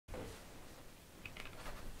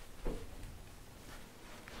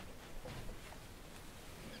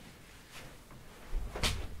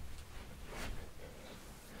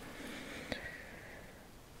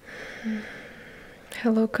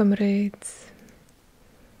Hello, comrades.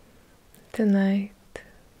 Tonight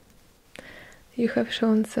you have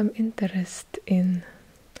shown some interest in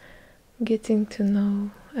getting to know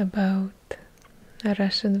about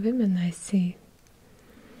Russian women, I see.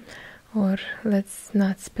 Or let's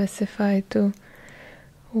not specify to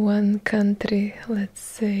one country, let's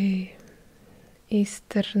say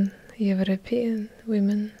Eastern European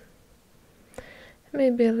women.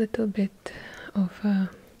 Maybe a little bit of a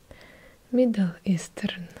Middle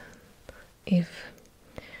Eastern, if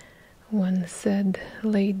one said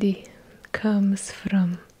lady comes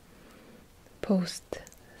from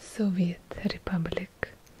post-Soviet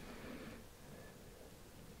Republic.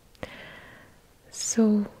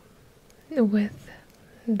 So, with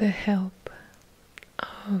the help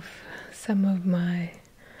of some of my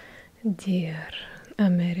dear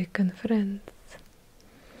American friends,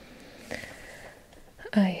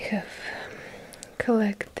 I have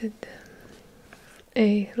collected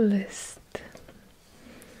a list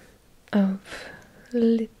of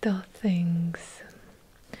little things.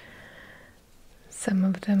 Some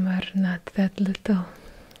of them are not that little,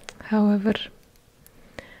 however,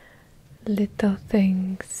 little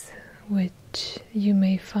things which you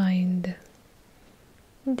may find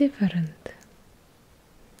different,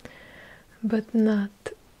 but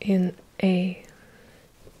not in a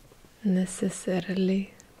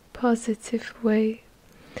necessarily positive way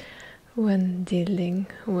when dealing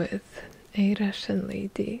with a Russian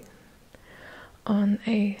lady on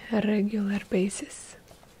a regular basis.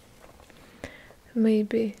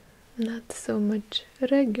 Maybe not so much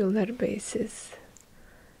regular basis,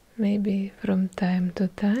 maybe from time to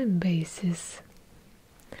time basis,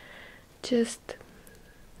 just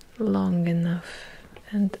long enough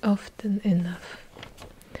and often enough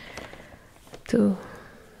to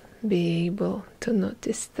be able to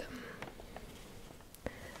notice them.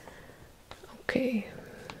 Okay,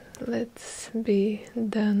 let's be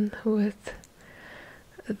done with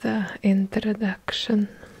the introduction.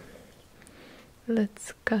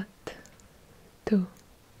 Let's cut to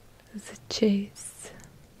the chase.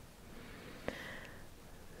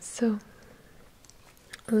 So,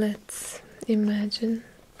 let's imagine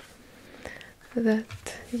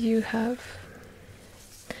that you have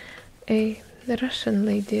a Russian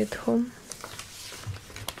lady at home,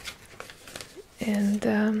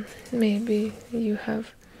 and maybe you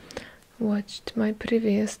have watched my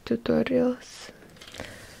previous tutorials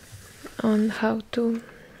on how to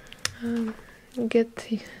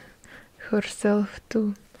get herself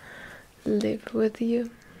to live with you,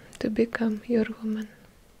 to become your woman.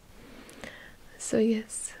 So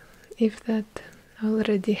yes, if that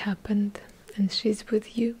already happened and she's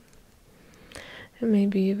with you,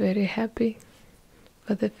 maybe you're very happy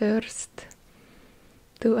for the first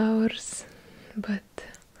 2 hours, but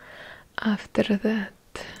after that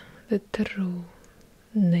the true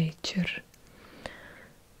nature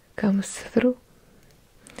comes through,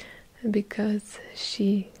 because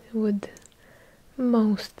she would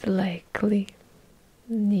most likely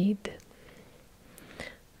need,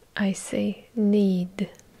 I say need,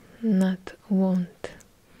 not want.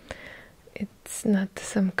 It's not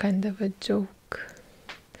some kind of a joke.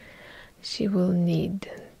 She will need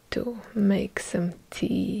to make some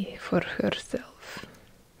tea for herself.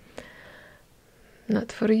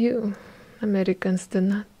 Not for you. Americans do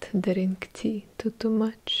not drink tea too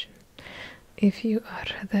much. If you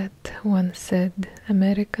are that one said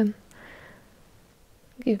American,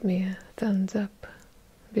 give me a thumbs up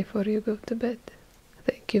before you go to bed.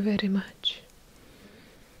 Thank you very much.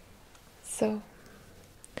 So,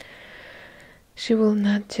 she will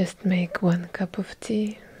not just make 1 cup of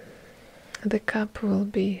tea. The cup will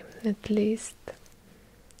be at least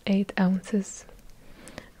 8 ounces,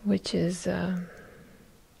 which is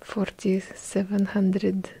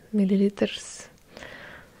 4,700 milliliters.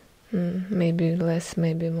 Maybe less,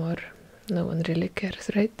 maybe more. No one really cares,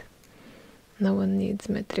 right? No one needs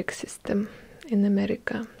metric system in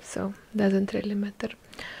America, so doesn't really matter.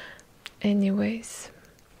 Anyways,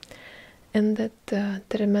 and that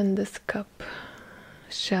tremendous cup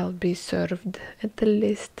shall be served at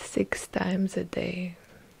least 6 times a day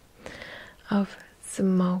of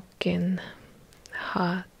smoking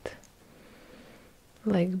hot,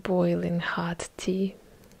 like boiling hot tea.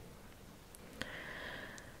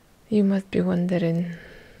 You must be wondering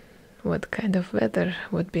what kind of weather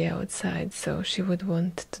would be outside, so she would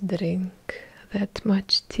want to drink that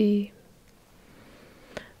much tea.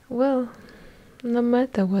 Well, no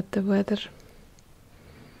matter what the weather,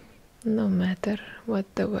 no matter what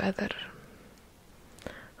the weather,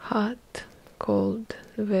 hot, cold,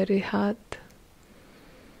 very hot,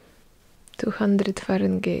 200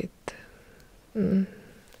 Fahrenheit,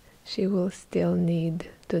 she will still need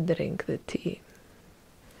to drink the tea.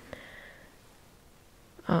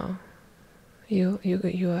 Oh,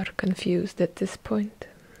 you are confused at this point.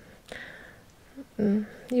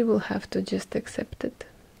 You will have to just accept it.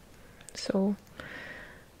 So,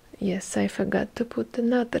 yes, I forgot to put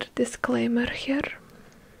another disclaimer here.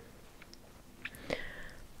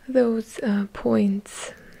 Those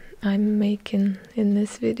points I'm making in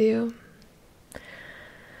this video,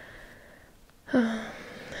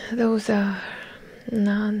 those are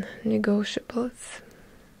non-negotiables.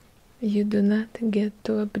 You do not get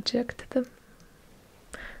to object them.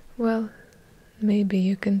 Well, maybe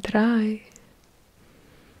you can try.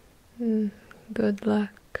 Good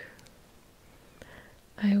luck.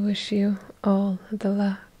 I wish you all the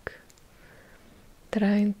luck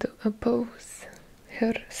trying to oppose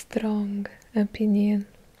her strong opinion.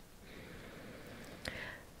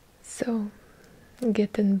 So,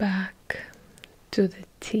 getting back to the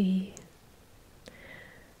tea,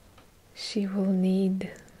 she will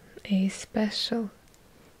need a special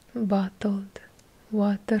bottled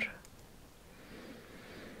water.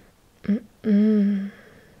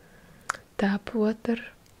 Tap water?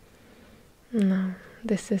 No,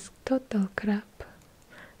 this is total crap.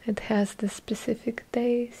 It has the specific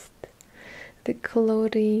taste, the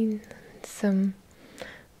chlorine, some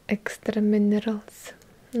extra minerals.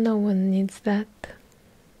 No one needs that.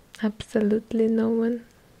 Absolutely no one.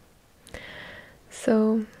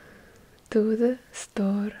 So, to the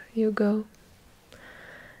store you go,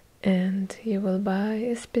 and you will buy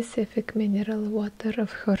a specific mineral water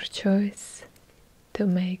of her choice to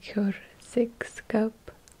make her 6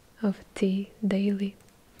 cups of tea daily.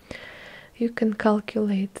 You can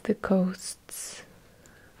calculate the costs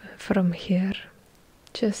from here,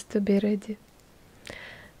 just to be ready.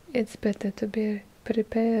 It's better to be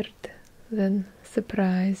prepared than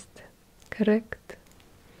surprised, correct?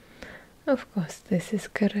 Of course, this is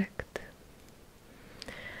correct.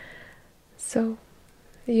 So,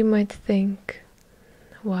 you might think,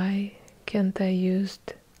 why can't I use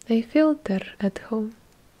a filter at home,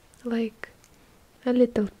 like a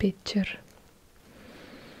little pitcher?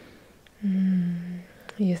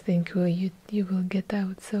 You think you will get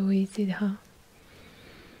out so easy, huh?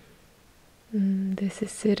 This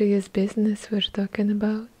is serious business we're talking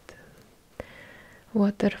about.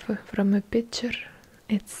 Water from a pitcher,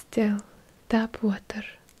 it's still tap water,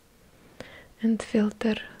 and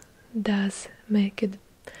filter does make it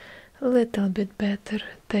a little bit better,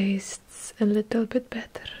 tastes a little bit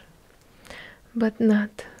better, but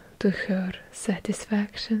not to her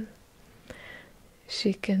satisfaction.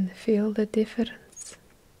 She can feel the difference.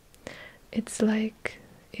 It's like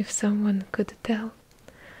if someone could tell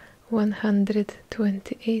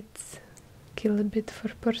 128 kilobit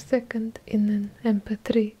per second in an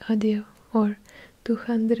MP3 audio, or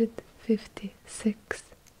 256,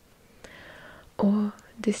 or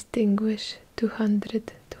distinguish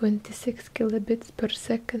 226 kilobits per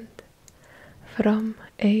second from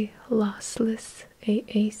a lossless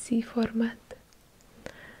AAC format.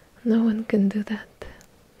 No one can do that,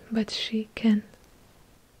 but she can.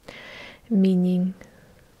 Meaning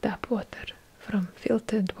tap water from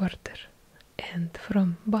filtered water and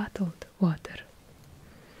from bottled water.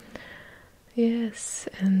 Yes,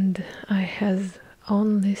 and I have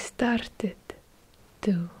only started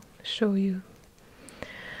to show you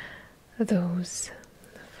those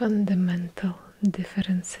fundamental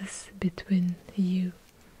differences between you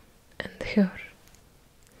and her.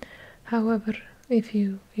 However, if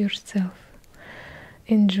you yourself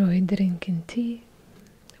enjoy drinking tea,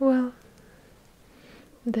 well,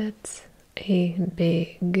 that's a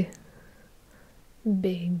big,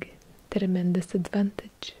 tremendous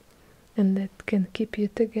advantage, and that can keep you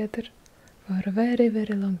together for a very,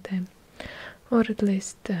 very long time, or at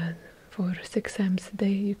least for 6 times a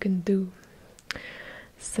day you can do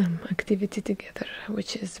some activity together,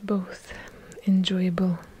 which is both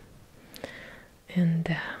enjoyable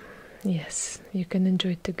and yes, you can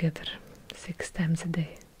enjoy it together 6 times a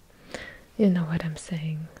day. You know what I'm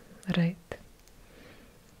saying, right?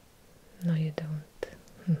 No, you don't.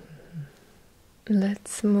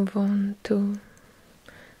 Let's move on to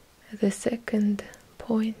the second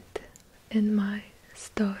point in my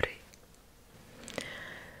story.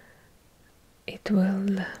 It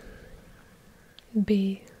will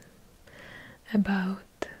be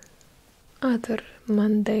about other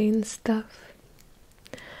mundane stuff.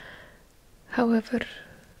 However,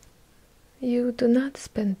 you do not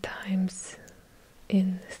spend times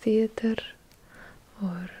in theater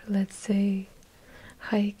or, let's say,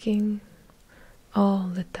 hiking all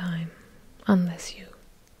the time, unless you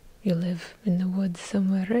live in the woods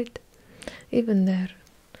somewhere, right? Even there,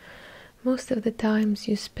 most of the times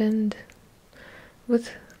you spend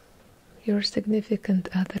with your significant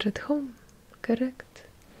other at home, correct?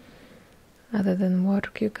 Other than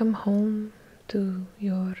work, you come home to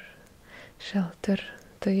your shelter,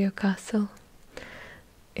 to your castle,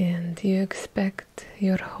 and you expect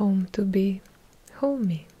your home to be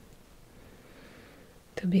homey,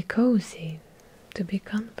 to be cozy, to be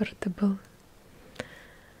comfortable.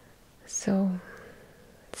 So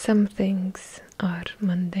some things are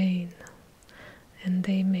mundane and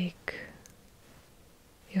they make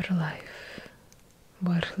your life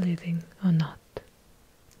worth living or not.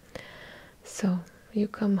 So you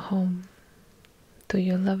come home to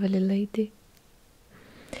your lovely lady,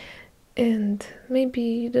 and maybe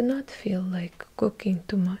you do not feel like cooking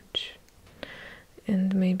too much,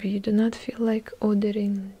 and maybe you do not feel like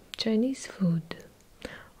ordering Chinese food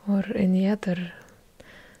or any other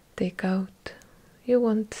takeout. You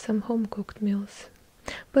want some home-cooked meals,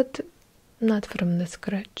 but not from the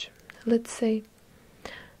scratch. Let's say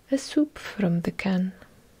a soup from the can,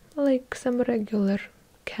 like some regular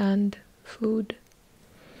canned food.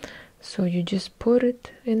 So you just pour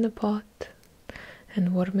it in the pot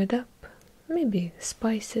and warm it up. Maybe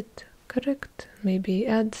spice it, correct? Maybe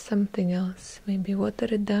add something else. Maybe water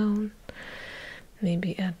it down.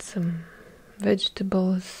 Maybe add some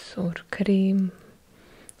vegetables or cream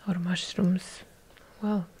or mushrooms.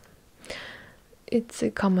 Well, it's a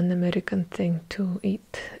common American thing to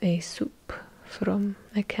eat a soup from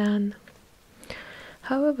a can.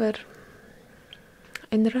 However,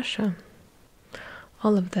 in Russia,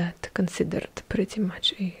 all of that considered pretty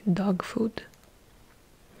much a dog food,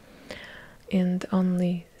 and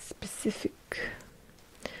only specific,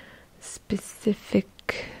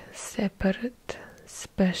 separate,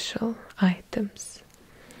 special items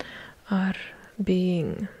are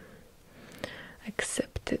being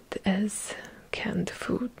accepted as canned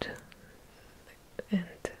food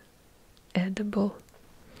and edible.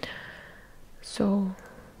 So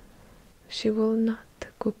she will not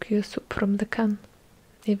cook you soup from the can,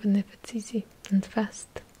 even if it's easy and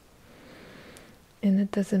fast. And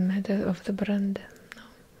it doesn't matter of the brand. No,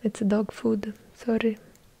 it's dog food. Sorry.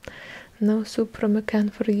 No soup from a can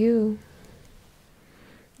for you.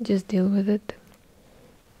 Just deal with it.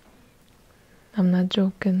 I'm not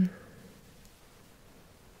joking.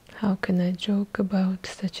 How can I joke about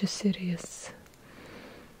such a serious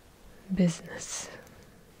business?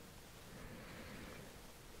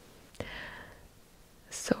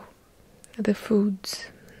 So, the foods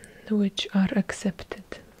which are accepted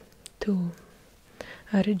to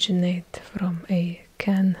originate from a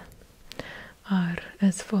can are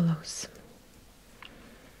as follows.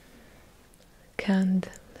 Canned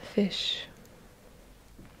fish.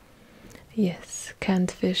 Yes,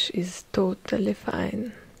 canned fish is totally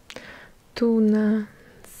fine. Tuna,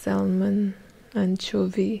 salmon,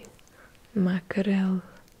 anchovy, mackerel,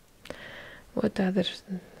 what other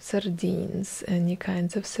sardines, any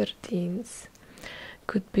kinds of sardines.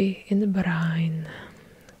 Could be in brine,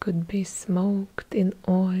 could be smoked in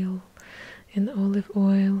oil, in olive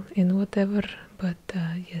oil, in whatever, but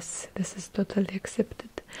yes, this is totally accepted.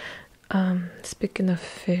 Speaking of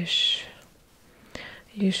fish,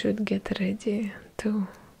 you should get ready to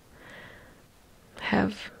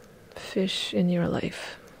have fish in your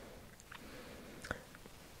life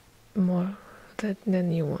more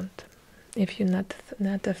than you want. If you're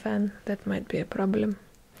not a fan, that might be a problem.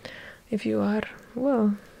 If you are,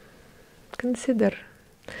 well, consider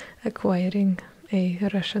acquiring a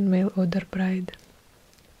Russian mail order bride.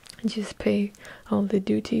 Just pay all the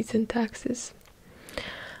duties and taxes.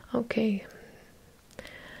 Okay.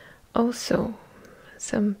 Also,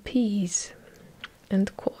 some peas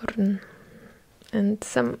and corn and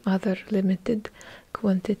some other limited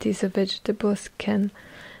quantities of vegetables can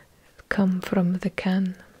come from the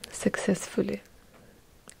can successfully.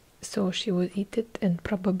 So she would eat it and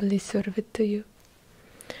probably serve it to you.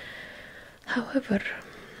 However,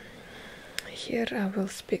 here I will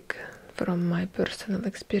speak from my personal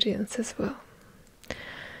experience as well,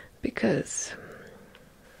 because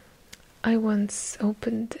I once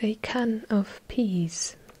opened a can of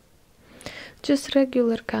peas, just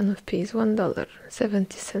regular can of peas,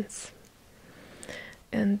 $1.70,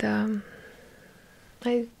 and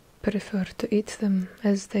I prefer to eat them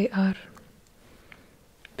as they are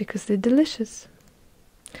because they're delicious.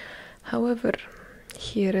 However,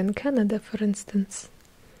 here in Canada, for instance,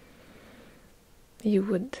 you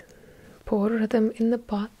would pour them in the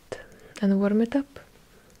pot and warm it up.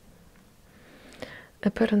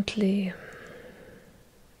 Apparently,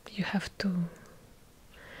 you have to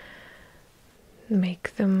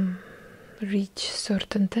make them reach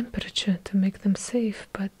certain temperature to make them safe,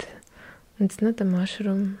 but it's not a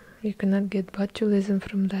mushroom. You cannot get botulism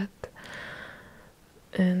from that.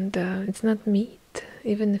 And it's not meat,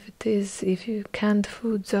 even if it is. If you canned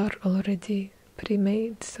foods are already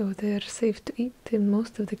pre-made, so they're safe to eat in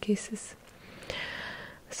most of the cases.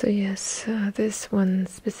 So yes, this one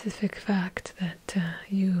specific fact that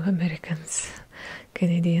you Americans,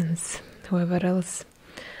 Canadians, whoever else,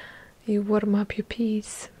 you warm up your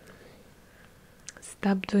peas.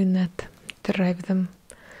 Stop doing that. Drive them.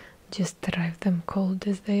 Just drive them cold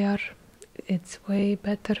as they are. It's way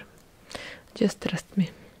better. Just trust me.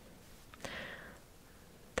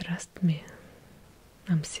 Trust me.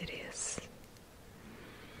 I'm serious.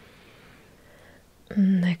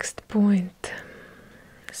 Next point.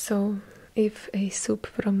 So, if a soup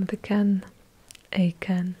from the can,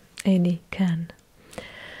 any can,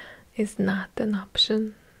 is not an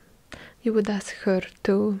option, you would ask her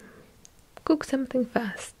to cook something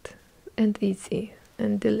fast and easy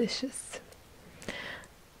and delicious.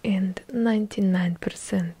 And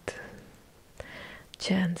 99%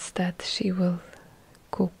 chance that she will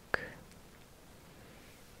cook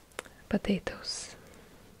potatoes.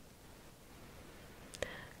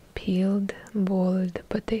 Peeled, boiled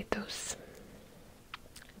potatoes.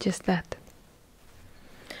 Just that.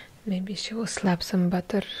 Maybe she will slap some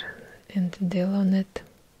butter and dill on it.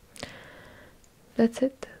 That's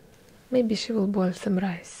it. Maybe she will boil some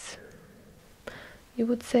rice. You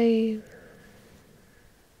would say,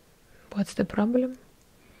 what's the problem?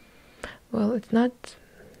 Well, it's not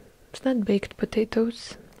baked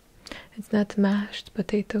potatoes. It's not mashed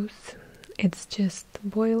potatoes. It's just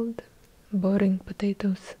boiled, boring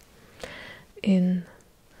potatoes in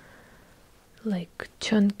like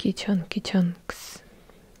chunky chunks,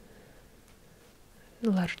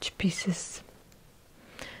 large pieces.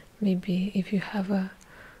 Maybe if you have a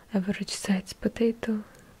average size potato,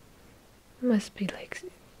 must be like,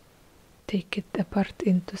 take it apart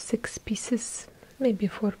into 6 pieces, maybe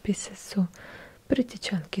 4 pieces, so pretty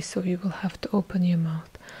chunky, so you will have to open your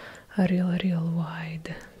mouth real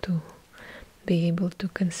wide to be able to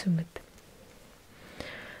consume it.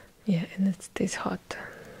 Yeah, and it stays hot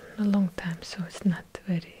a long time, so it's not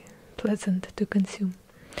very pleasant to consume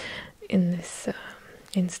in this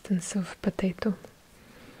instance of potato.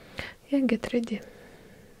 Yeah, get ready.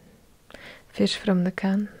 Fish from the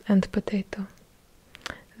can and potato.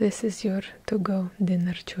 This is your to-go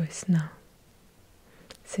dinner choice now,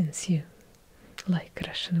 since you like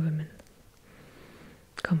Russian women.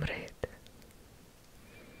 Comrade.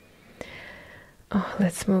 Oh,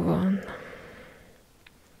 let's move on.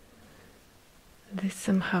 This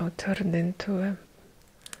somehow turned into a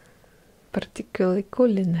particularly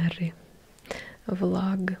culinary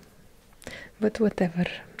vlog. But whatever,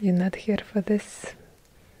 you're not here for this.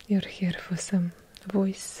 You're here for some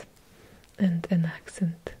voice and an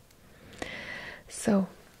accent. So,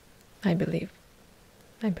 I believe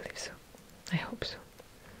so. I hope so.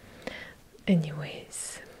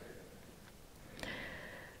 Anyways,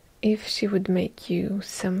 if she would make you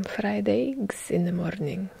some fried eggs in the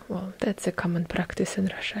morning, well, that's a common practice in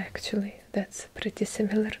Russia actually. That's pretty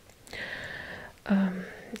similar.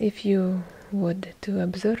 If you would to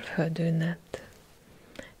observe her doing that,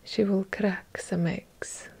 she will crack some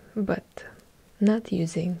eggs, but not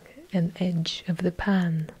using an edge of the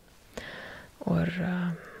pan or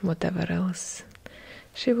whatever else.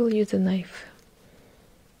 She will use a knife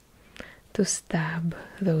to stab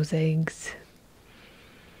those eggs.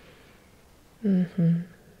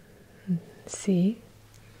 See?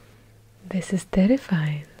 This is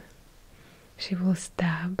terrifying. She will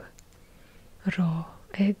stab raw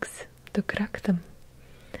eggs to crack them.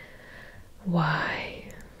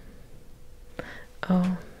 Why?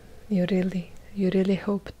 Oh, you really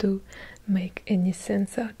hope to make any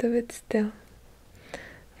sense out of it still?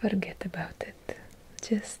 Forget about it.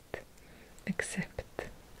 Just accept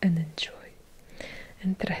and enjoy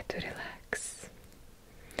and try to relax.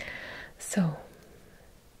 So,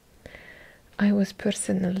 I was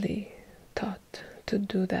personally taught to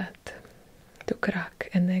do that, to crack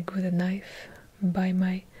an egg with a knife by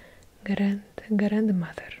my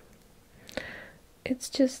grandmother. It's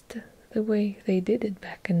just the way they did it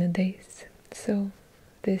back in the days. So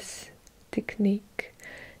this technique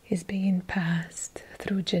is being passed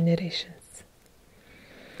through generations.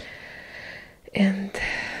 And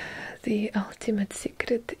the ultimate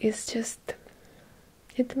secret is just,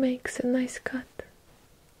 it makes a nice cut.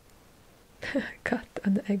 Cut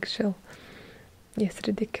on the eggshell. Yes,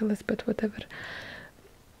 ridiculous, but whatever.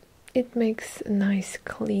 It makes a nice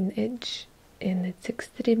clean edge, and it's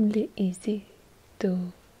extremely easy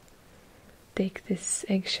to take this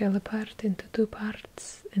eggshell apart into 2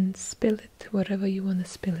 parts and spill it wherever you want to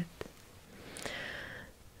spill it.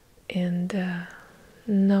 And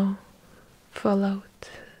no fallout,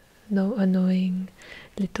 no annoying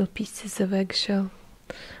little pieces of eggshell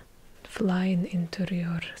flying into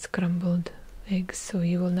your scrambled eggs, so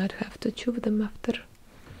you will not have to chew them after.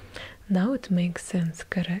 Now it makes sense,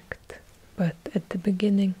 correct? But at the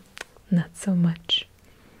beginning, not so much.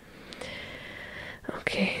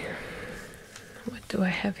 Okay, what do I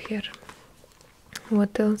have here?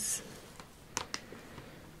 What else?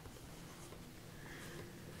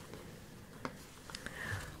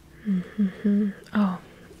 Oh,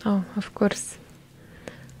 of course.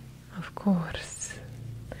 Of course.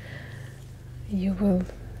 You will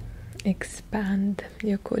expand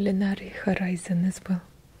your culinary horizon as well.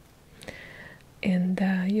 And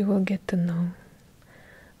you will get to know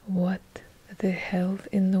what the hell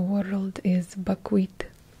in the world is buckwheat.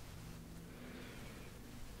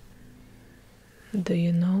 Do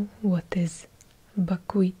you know what is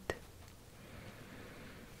buckwheat?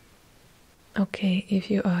 Okay,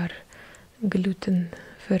 if you are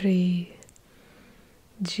gluten-free,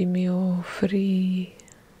 GMO-free,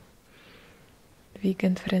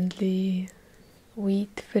 vegan-friendly,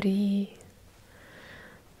 wheat-free,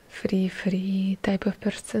 free type of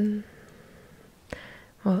person,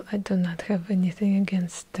 well, I do not have anything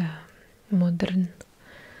against modern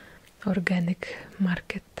organic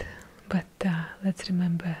market, but let's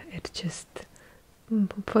remember it's just,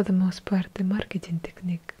 for the most part, the marketing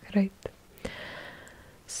technique, right?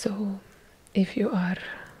 So if you are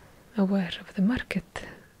aware of the market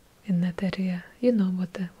in that area, you know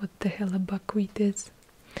what the hell a buckwheat is.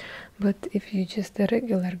 But if you're just a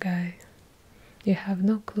regular guy, you have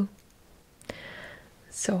no clue.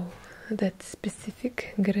 So that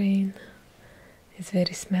specific grain is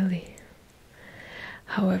very smelly.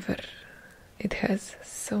 However, it has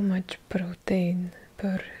so much protein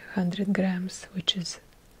per 100 grams, which is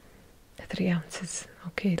 3 ounces.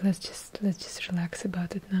 Okay, let's just relax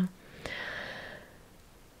about it now.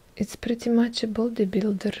 It's pretty much a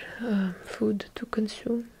bodybuilder food to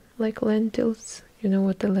consume, like lentils. You know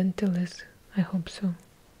what a lentil is? I hope so.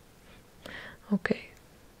 Okay.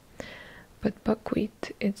 But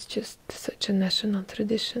buckwheat, it's just such a national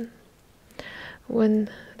tradition. When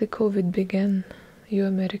the COVID began, you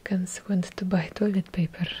Americans went to buy toilet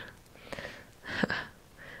paper.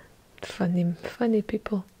 Funny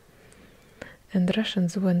people. And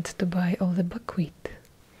Russians went to buy all the buckwheat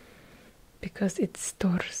because it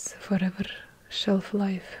stores forever, shelf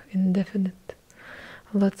life, indefinite.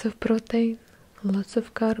 Lots of protein, lots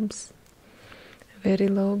of carbs, very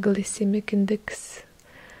low glycemic index,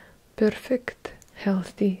 perfect,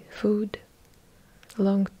 healthy food,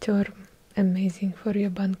 long term, amazing for your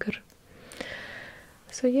bunker.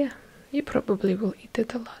 So yeah, you probably will eat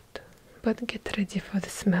it a lot, but get ready for the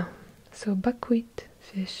smell. So buckwheat,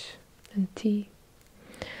 fish, and tea,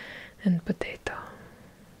 and potato.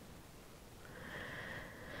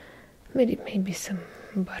 Maybe some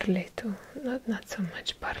barley too. Not so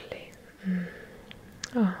much barley.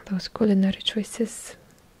 Oh, those culinary choices.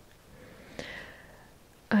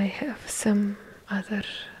 I have some other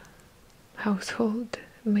household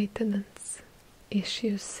maintenance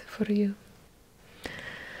issues for you.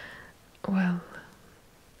 Well,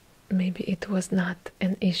 maybe it was not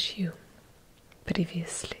an issue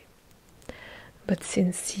previously, but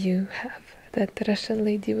since you have that Russian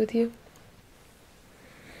lady with you,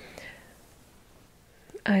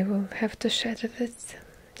 I will have to share this.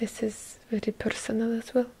 This is very personal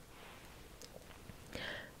as well.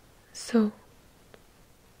 So,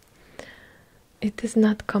 it is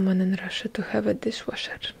not common in Russia to have a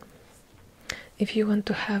dishwasher. If you want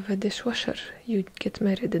to have a dishwasher, you get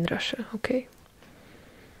married in Russia, okay?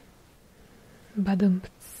 Badum.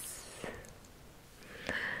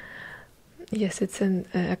 Yes, it's an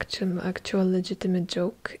actual legitimate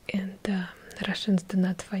joke, and Russians do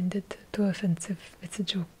not find it too offensive. It's a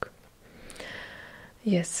joke.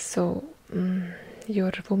 Yes, so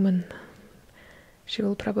your woman, she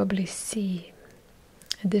will probably see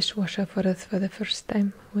a dishwasher for the first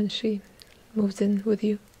time when she moves in with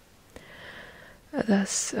you.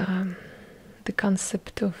 Thus, the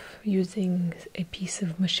concept of using a piece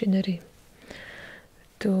of machinery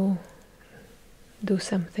to do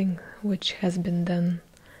something which has been done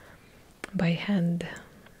by hand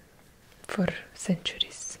for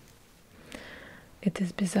centuries. It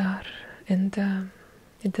is bizarre, and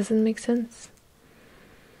it doesn't make sense.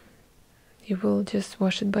 You will just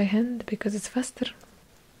wash it by hand because it's faster.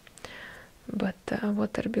 But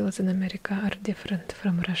water bills in America are different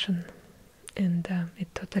from Russian, and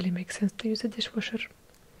it totally makes sense to use a dishwasher.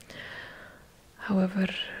 However,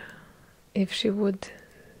 if she would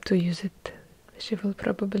to use it, she will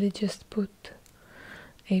probably just put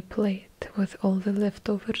a plate with all the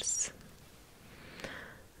leftovers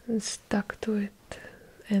and stuck to it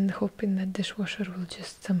and hoping that dishwasher will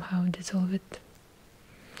just somehow dissolve it,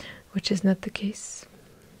 which is not the case.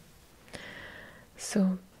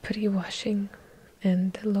 So pre-washing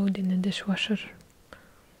and loading the dishwasher,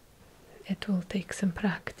 it will take some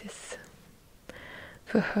practice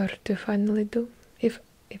for her to finally do, if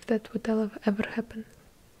that would ever happen.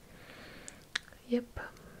 Yep.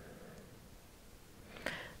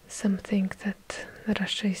 Some think that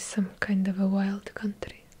Russia is some kind of a wild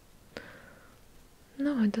country.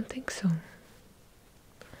 No, I don't think so.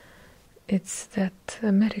 It's that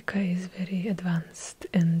America is very advanced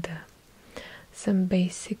and some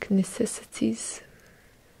basic necessities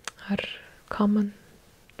are common,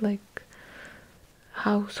 like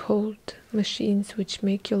household machines which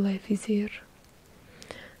make your life easier.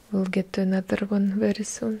 We'll get to another one very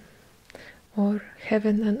soon. Or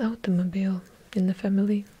having an automobile in the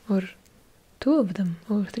family, or 2 of them,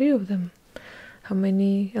 or 3 of them. How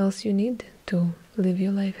many else you need to live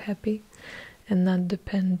your life happy and not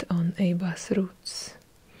depend on a bus routes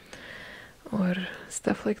or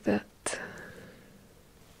stuff like that.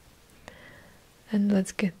 And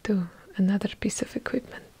let's get to another piece of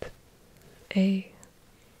equipment, a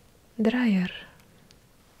dryer.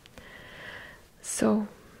 So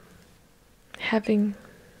having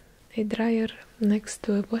a dryer next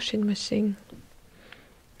to a washing machine,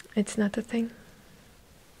 it's not a thing.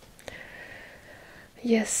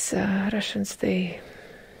 Yes, Russians, they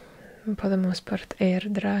for the most part air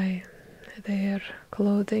dry their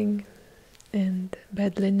clothing and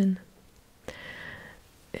bed linen,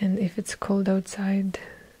 and if it's cold outside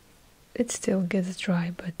it still gets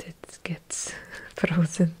dry, but it gets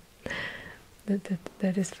frozen.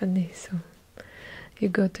 That is funny. So you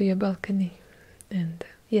go to your balcony, and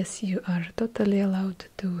yes, you are totally allowed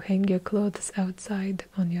to hang your clothes outside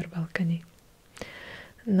on your balcony.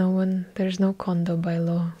 There's no condo by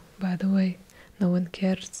law, by the way. No one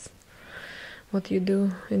cares what you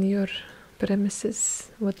do in your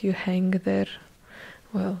premises, what you hang there.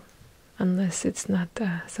 Well, unless it's not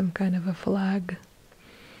some kind of a flag,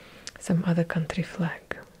 some other country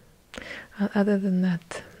flag. Other than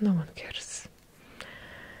that, no one cares.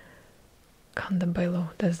 Condo by law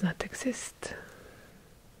does not exist.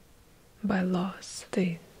 By laws,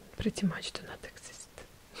 they pretty much do not exist.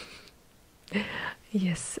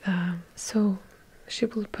 Yes, so she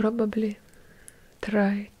will probably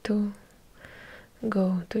try to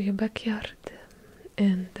go to your backyard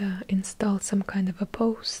and install some kind of a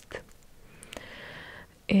post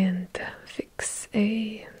and fix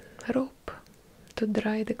a rope to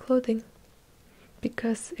dry the clothing,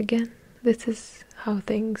 because again, this is how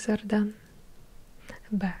things are done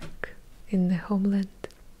back in the homeland,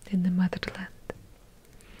 in the motherland.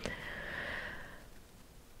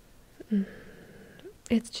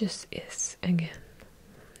 It just is, again.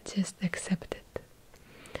 Just accept it.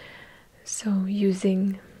 So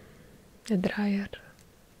using a dryer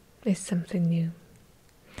is something new,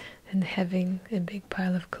 and having a big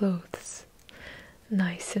pile of clothes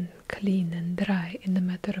nice and clean and dry in a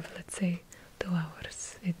matter of, let's say, 2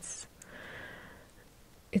 hours,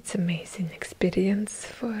 it's amazing experience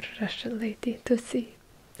for a Russian lady to see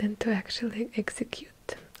and to actually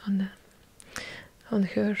execute on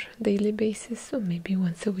her daily basis, or maybe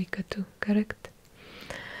once a week or 2, correct?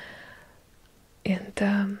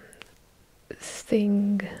 And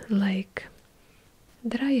thing like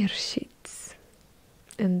dryer sheets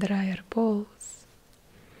and dryer balls,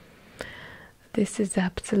 this is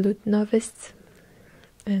absolute novice,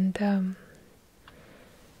 and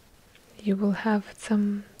you will have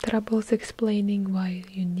some troubles explaining why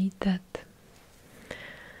you need that.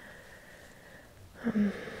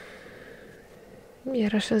 Yeah,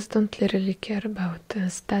 Russians don't really care about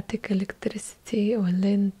static electricity or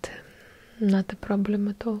lint. Not a problem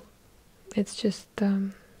at all. It's just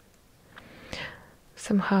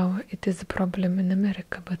somehow it is a problem in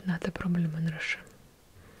America, but not a problem in Russia.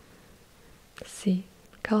 See,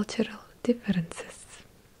 cultural differences.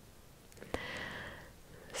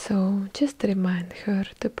 So just remind her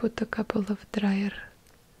to put a couple of dryer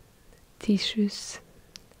tissues,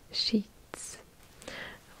 sheets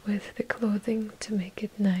with the clothing to make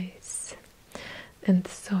it nice and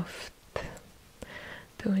soft,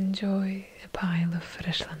 to enjoy a pile of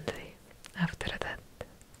fresh laundry after that.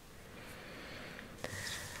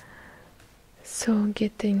 So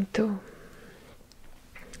getting to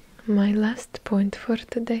my last point for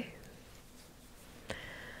today,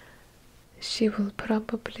 she will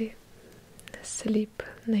probably sleep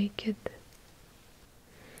naked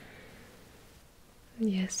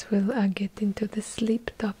Yes, we'll get into the sleep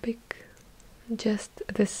topic. Just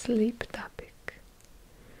the sleep topic.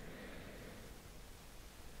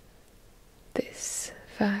 This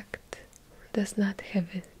fact does not have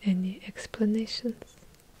any explanations.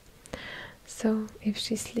 So if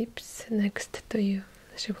she sleeps next to you,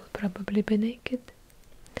 she will probably be naked.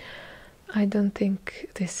 I don't think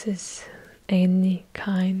this is any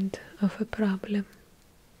kind of a problem.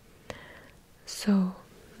 So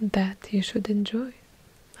that you should enjoy,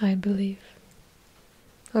 I believe.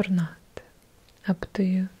 Or not. Up to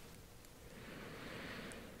you.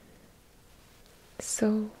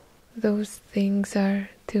 So those things are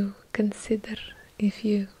to consider if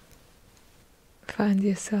you find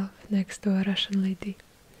yourself next to a Russian lady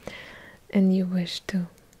and you wish to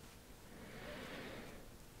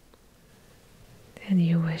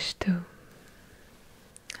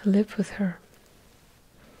live with her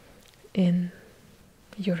in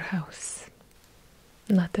your house,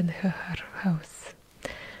 not in her house,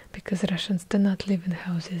 because Russians do not live in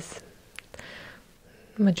houses.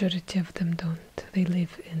 Majority of them don't. They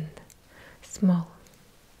live in small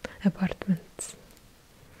apartments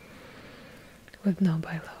with no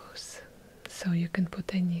bylaws, so you can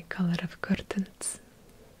put any color of curtains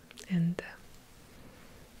and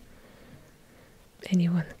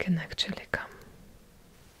anyone can actually come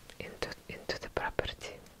into the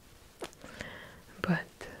property. But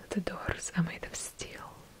the doors are made of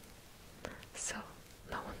steel, so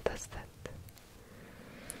no one does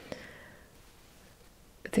that.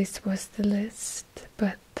 This was the list,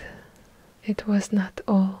 but it was not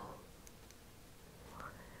all.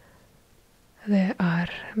 There are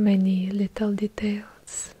many little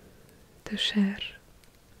details to share,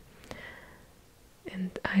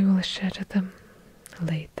 and I will share them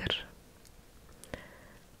later.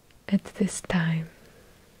 At this time,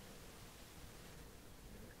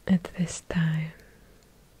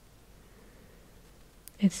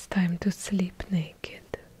 it's time to sleep naked.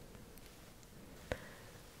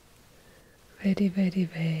 Very, very,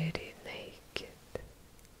 very naked.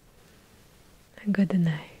 Good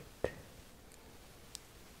night.